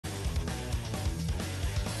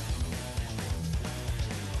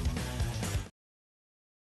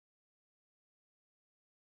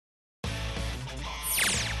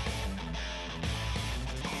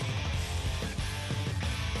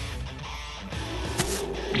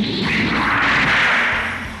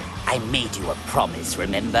I made you a promise,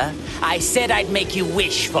 remember? I said I'd make you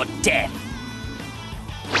wish for death.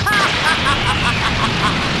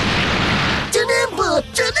 Janemba!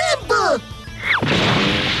 Janemba!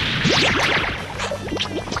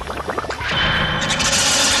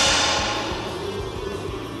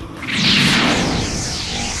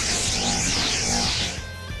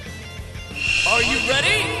 Are you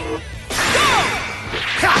ready?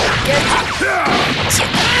 Go!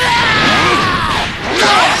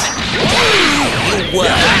 You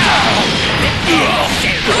were.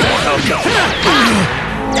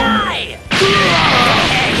 Die!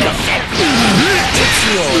 It's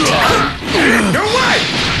your turn. No way!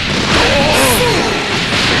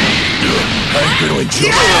 I'm gonna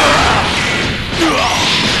enjoy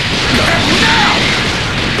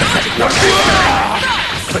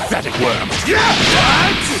Pathetic worm!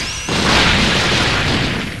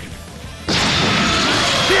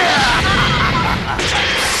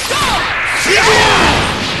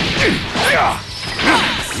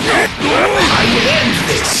 I will end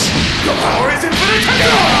this! Your power is infinite!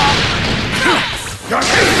 Your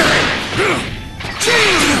history!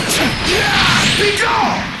 Be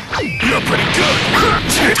gone! You're pretty good!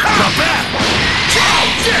 Not bad!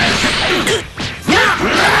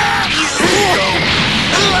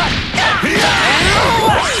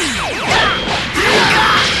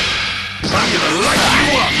 I'm gonna light you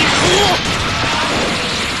up!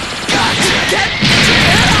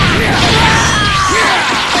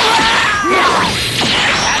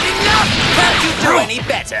 Can't you do any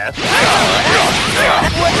better?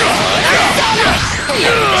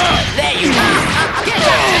 There you go.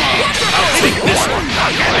 I'll take this one!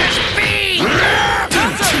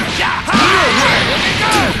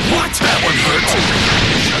 What? That one hurt!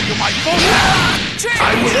 Show you my full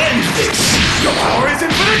I will end this! Your power is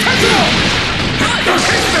infinitesimal! Your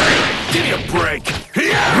history! Give me a break!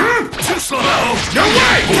 Too slow! No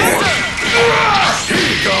way! Here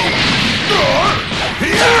you go!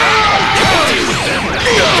 Deal with them with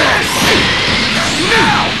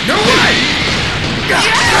now! No way!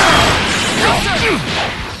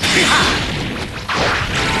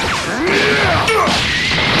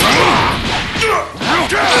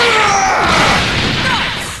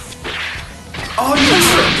 Are you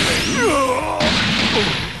trembling?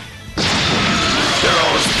 They're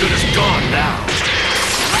all as good as gone now.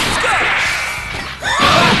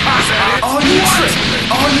 Are you trembling?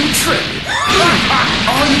 Are you trembling?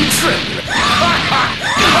 Are you trembling?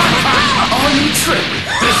 Are you trembling?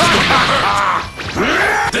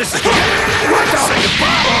 This is gonna hurt. What the? Say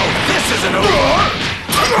goodbye. Oh, this isn't over.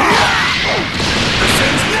 This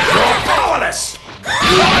ends now. You're powerless.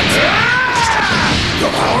 What?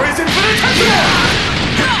 Your power is infinitesimal.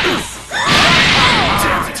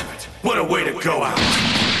 Damn it! What a way to go out.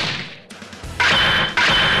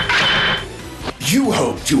 You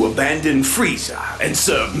hope to abandon Frieza and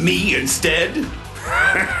serve me instead?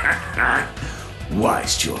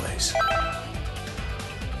 Wise choice.